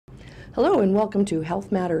Hello and welcome to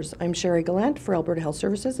Health Matters. I'm Sherri Gallant for Alberta Health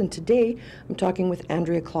Services, and today I'm talking with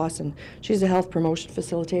Andrea Klassen. She's a health promotion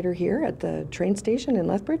facilitator here at the train station in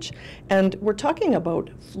Lethbridge, and we're talking about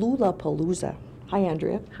Flu-Lapalooza. Hi,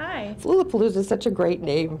 Andrea. Hi. Flu-Lapalooza is such a great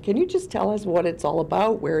name. Can you just tell us what it's all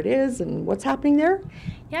about, where it is, and what's happening there?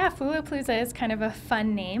 Yeah, Flu-Lapalooza is kind of a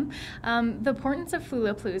fun name. The importance of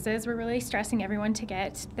Flu-Lapalooza is we're really stressing everyone to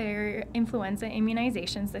get their influenza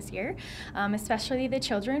immunizations this year, especially the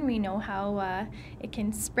children. We know how it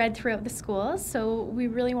can spread throughout the schools, so we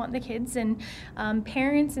really want the kids and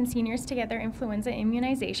parents and seniors to get their influenza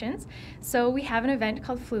immunizations. So we have an event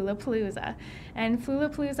called Flu-Lapalooza, and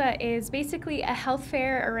Flu-Lapalooza is basically a health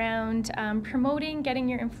fair around promoting getting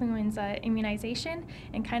your influenza immunization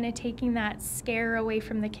and kind of taking that scare away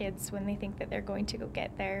from the kids when they think that they're going to go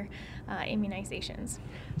get their immunizations.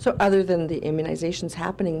 So other than the immunizations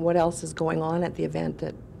happening, what else is going on at the event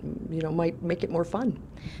that might make it more fun?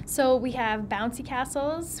 So we have bouncy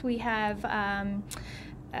castles, we have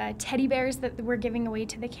teddy bears that we're giving away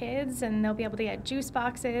to the kids, and they'll be able to get juice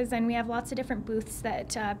boxes, and we have lots of different booths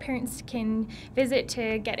that parents can visit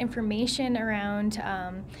to get information around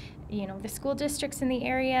the school districts in the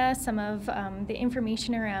area, some of the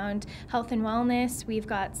information around health and wellness. We've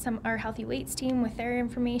got our Healthy Weights team with their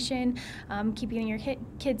information, keeping your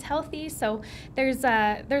kids healthy. So there's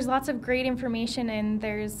lots of great information, and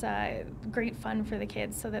there's great fun for the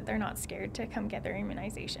kids so that they're not scared to come get their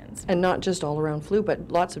immunizations. And not just all around flu, but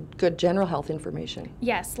lots of good general health information.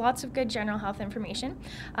 Yes, lots of good general health information.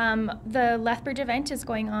 The Lethbridge event is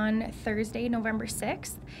going on Thursday, November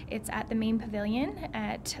 6th. It's at the main pavilion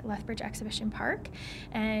at Lethbridge Exhibition Park,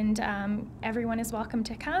 and everyone is welcome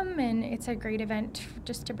to come, and it's a great event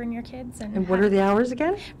just to bring your kids. And what are the hours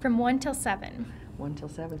again? From 1 till 7. 1 till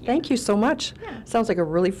 7. Yeah. Thank you so much. Yeah. Sounds like a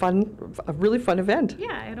really fun event.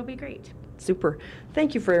 Yeah, it'll be great. Super.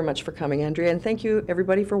 Thank you very much for coming, Andrea, and thank you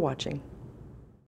everybody for watching.